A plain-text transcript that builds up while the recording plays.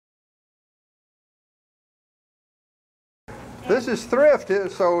This is Thrift,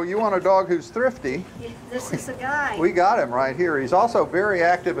 so you want a dog who's thrifty. This is a guy. We got him right here. He's also very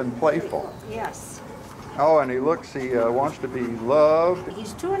active and playful. Yes. Oh, and he wants to be loved.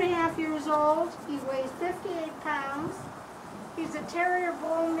 He's 2.5 years old. He weighs 58 pounds. He's a terrier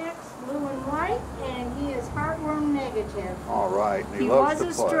bull mix, blue and white, and he is heartworm negative. All right, and he loves to play. He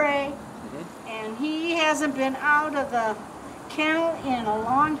was a stray, and he hasn't been out of the kennel in a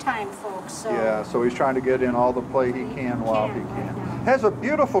long time, folks. So yeah, so he's trying to get in all the play he can while he can. Has a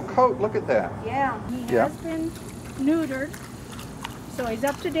beautiful coat. Look at that. Yeah, he has been neutered, so he's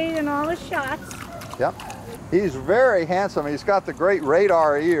up to date in all his shots. Yep. He's very handsome. He's got the great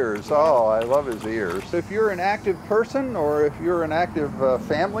radar ears. Oh, I love his ears. If you're an active person or if you're an active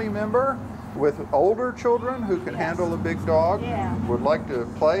family member with older children who can handle a big dog, would like to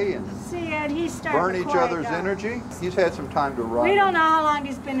play and burn each other's energy, he's had some time to run. We don't know how long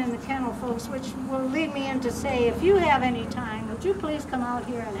he's been in the kennel, folks, which will lead me in to say, if you have any time, would you please come out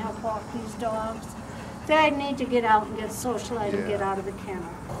here and help walk these dogs? They need to get out and get socialized and get out of the kennel.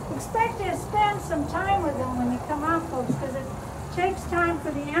 Expect to spend some time with them when you come out, folks, because it takes time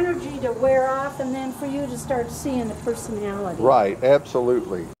for the energy to wear off and then for you to start seeing the personality. Right,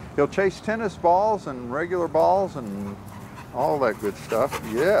 absolutely. He'll chase tennis balls and regular balls and all that good stuff.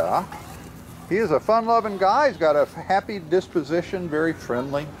 Yeah. He is a fun-loving guy. He's got a happy disposition, very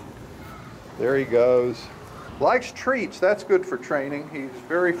friendly. There he goes. Likes treats. That's good for training. He's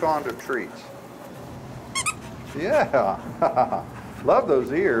very fond of treats. Yeah. Love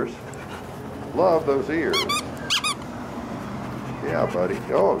those ears. Love those ears. Yeah, buddy.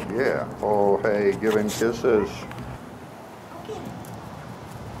 Oh, yeah. Oh, hey, give him kisses.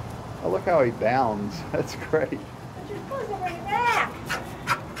 Oh, look how he bounds. That's great.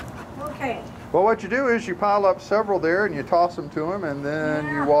 Okay. Well, what you do is you pile up several there and you toss them to him, and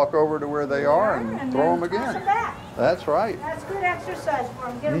then you walk over to where they are and throw them again. Them back. That's right. That's good exercise for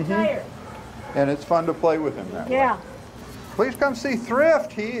him. Get him tired. And it's fun to play with him that way. Yeah. Please come see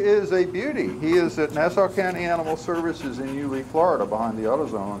Thrift. He is a beauty. He is at Nassau County Animal Services in Yulee, Florida, behind the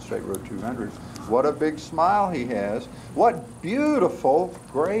AutoZone on State Road 200. What a big smile he has. What beautiful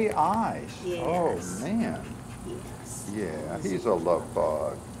gray eyes. Yes. Oh, man. Yes. Yeah, he's a love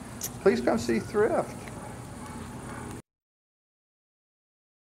bug. Please come see Thrift.